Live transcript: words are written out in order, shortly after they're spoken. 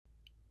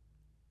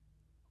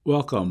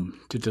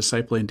Welcome to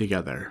Discipling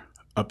Together,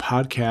 a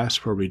podcast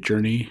where we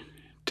journey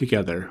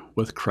together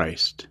with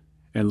Christ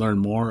and learn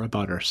more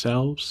about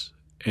ourselves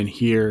and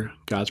hear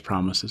God's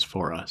promises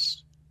for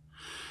us.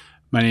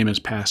 My name is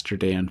Pastor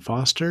Dan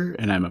Foster,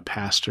 and I'm a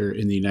pastor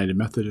in the United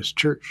Methodist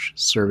Church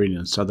serving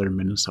in southern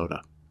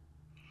Minnesota.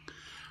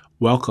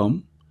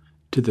 Welcome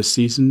to the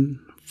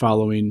season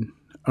following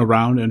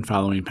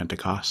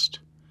Pentecost.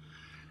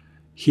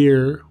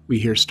 Here we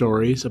hear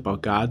stories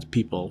about God's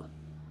people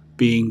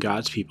being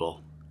God's people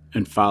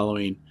and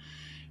following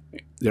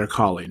their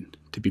calling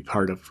to be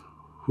part of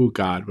who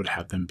God would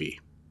have them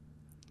be.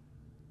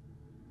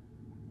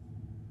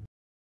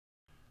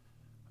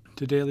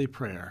 To daily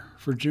prayer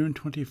for June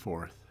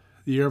 24th,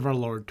 the year of our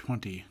Lord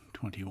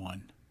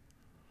 2021.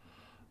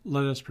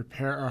 Let us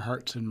prepare our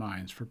hearts and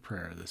minds for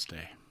prayer this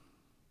day.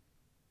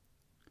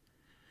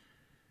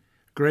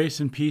 Grace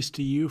and peace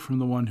to you from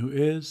the one who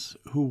is,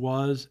 who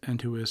was,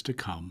 and who is to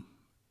come,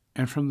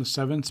 and from the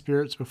seven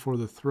spirits before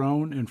the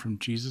throne, and from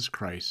Jesus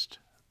Christ,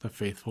 the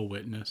faithful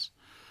witness,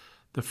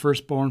 the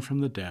firstborn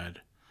from the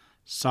dead,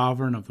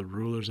 sovereign of the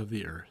rulers of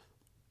the earth.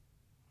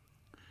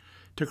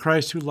 To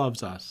Christ who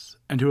loves us,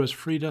 and who has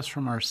freed us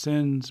from our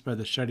sins by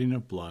the shedding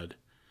of blood,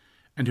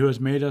 and who has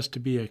made us to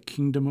be a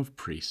kingdom of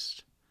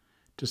priests,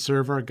 to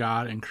serve our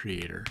God and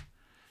Creator,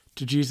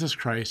 to Jesus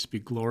Christ be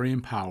glory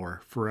and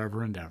power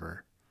forever and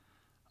ever.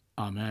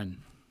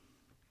 Amen.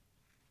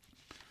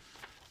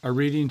 Our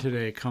reading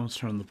today comes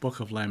from the book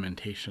of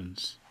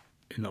Lamentations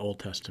in the Old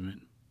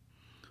Testament,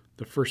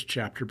 the first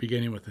chapter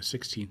beginning with the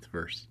 16th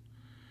verse.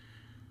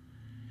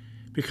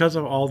 Because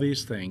of all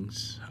these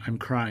things, I'm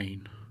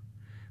crying.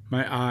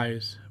 My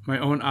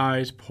own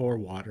eyes pour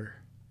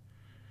water,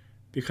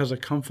 because a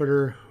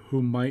comforter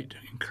who might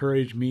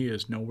encourage me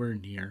is nowhere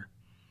near.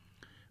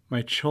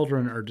 My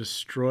children are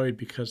destroyed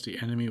because the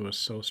enemy was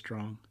so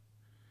strong.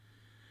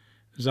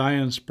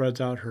 Zion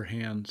spreads out her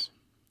hands.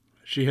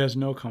 She has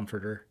no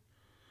comforter.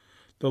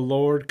 The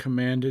Lord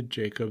commanded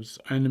Jacob's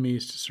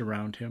enemies to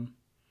surround him.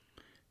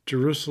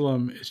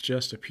 Jerusalem is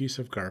just a piece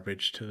of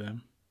garbage to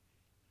them.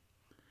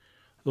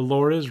 The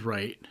Lord is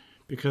right,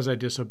 because I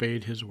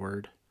disobeyed his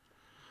word.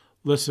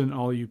 Listen,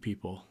 all you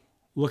people,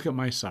 look at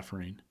my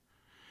suffering.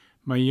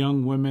 My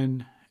young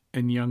women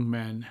and young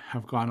men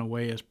have gone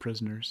away as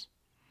prisoners.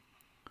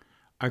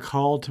 I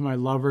called to my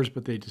lovers,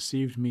 but they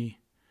deceived me.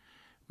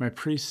 My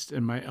priests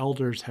and my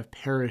elders have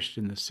perished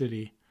in the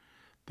city.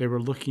 They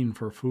were looking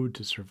for food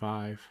to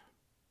survive.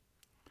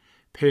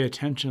 Pay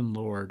attention,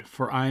 Lord,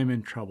 for I am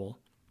in trouble.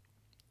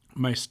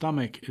 My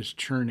stomach is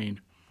churning.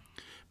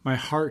 My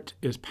heart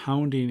is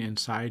pounding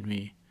inside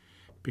me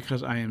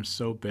because I am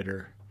so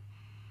bitter.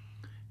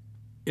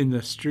 In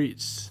the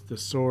streets, the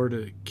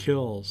sword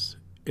kills.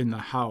 In the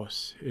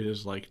house, it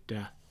is like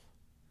death.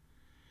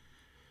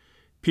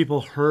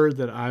 People heard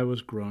that I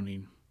was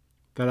groaning,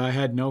 that I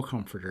had no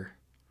comforter.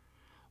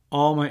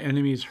 All my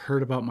enemies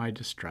heard about my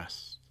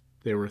distress.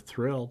 They were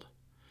thrilled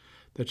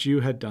that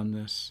you had done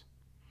this.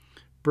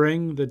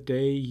 Bring the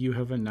day you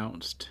have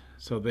announced,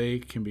 so they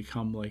can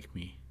become like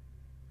me.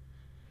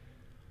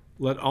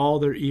 Let all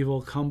their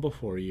evil come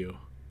before you.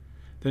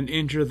 Then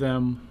injure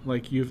them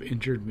like you've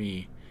injured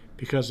me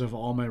because of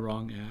all my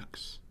wrong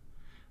acts.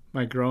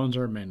 My groans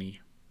are many.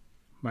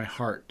 My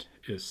heart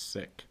is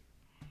sick.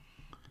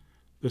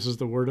 This is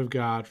the word of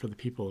God for the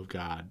people of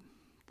God.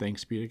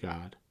 Thanks be to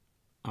God.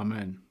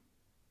 Amen.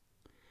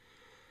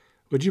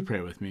 Would you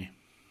pray with me?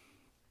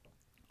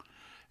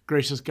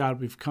 Gracious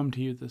God, we've come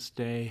to you this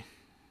day,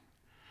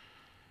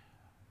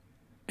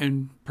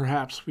 and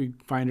perhaps we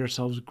find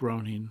ourselves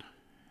groaning,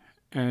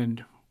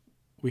 and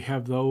we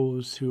have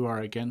those who are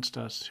against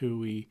us who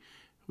we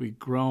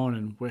groan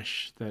and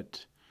wish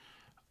that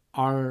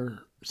our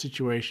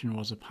situation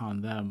was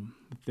upon them,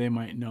 that they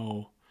might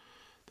know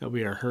that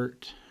we are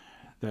hurt,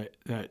 that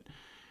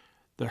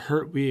the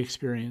hurt we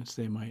experience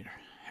they might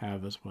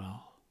have as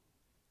well.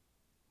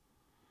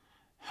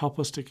 Help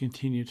us to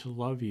continue to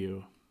love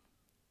you,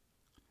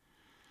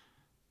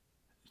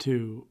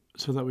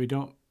 so that we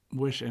don't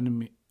wish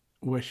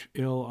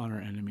ill on our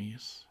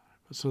enemies,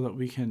 but so that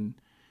we can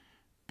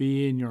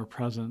be in your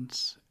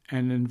presence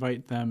and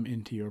invite them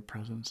into your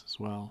presence as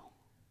well.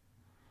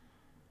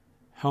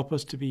 Help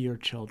us to be your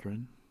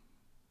children,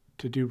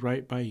 to do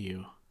right by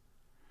you.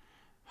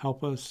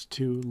 Help us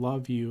to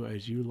love you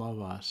as you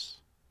love us,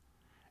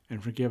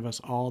 and forgive us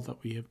all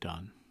that we have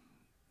done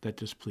that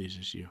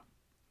displeases you.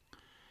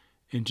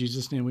 In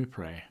Jesus' name we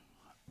pray.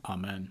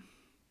 Amen.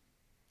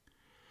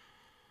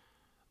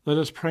 Let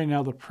us pray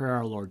now the prayer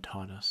our Lord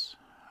taught us.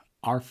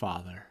 Our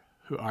Father,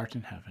 who art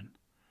in heaven,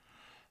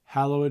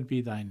 hallowed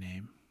be thy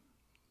name.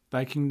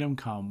 Thy kingdom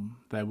come,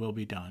 thy will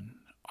be done,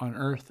 on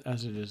earth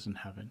as it is in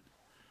heaven.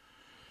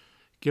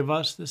 Give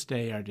us this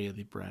day our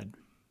daily bread,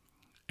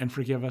 and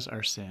forgive us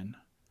our sin,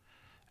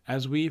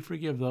 as we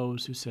forgive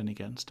those who sin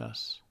against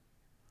us.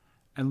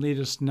 And lead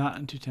us not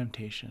into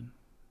temptation,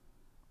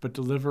 but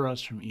deliver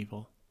us from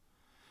evil.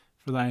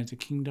 For thine is the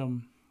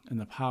kingdom, and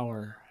the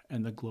power,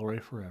 and the glory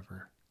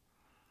forever.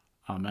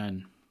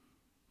 Amen.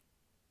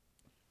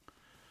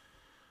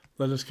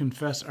 Let us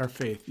confess our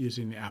faith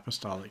using the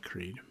Apostolic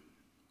Creed.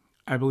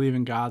 I believe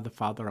in God, the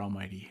Father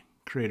Almighty,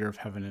 creator of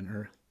heaven and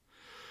earth.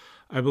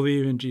 I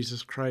believe in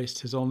Jesus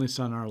Christ, his only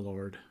Son, our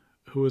Lord,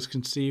 who was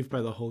conceived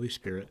by the Holy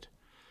Spirit,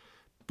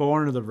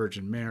 born of the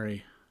Virgin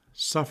Mary,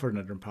 suffered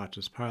under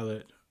Pontius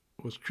Pilate,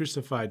 was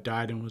crucified,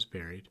 died, and was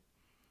buried.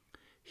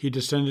 He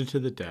descended to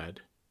the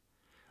dead.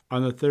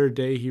 On the third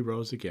day he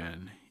rose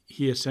again.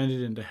 He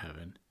ascended into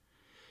heaven,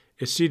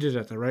 is seated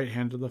at the right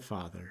hand of the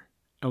Father,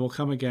 and will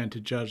come again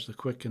to judge the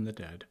quick and the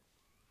dead.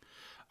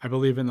 I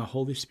believe in the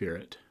Holy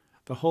Spirit,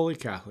 the Holy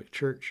Catholic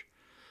Church,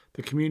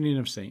 the communion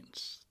of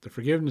saints, the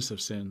forgiveness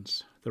of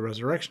sins, the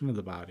resurrection of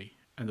the body,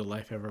 and the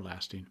life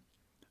everlasting.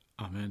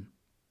 Amen.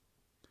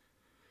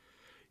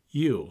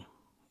 You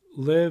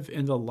live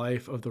in the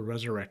life of the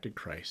resurrected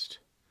Christ.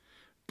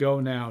 Go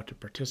now to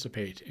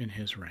participate in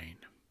his reign.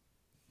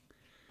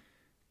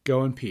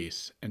 Go in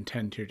peace and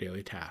tend to your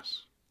daily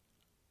tasks.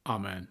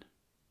 Amen.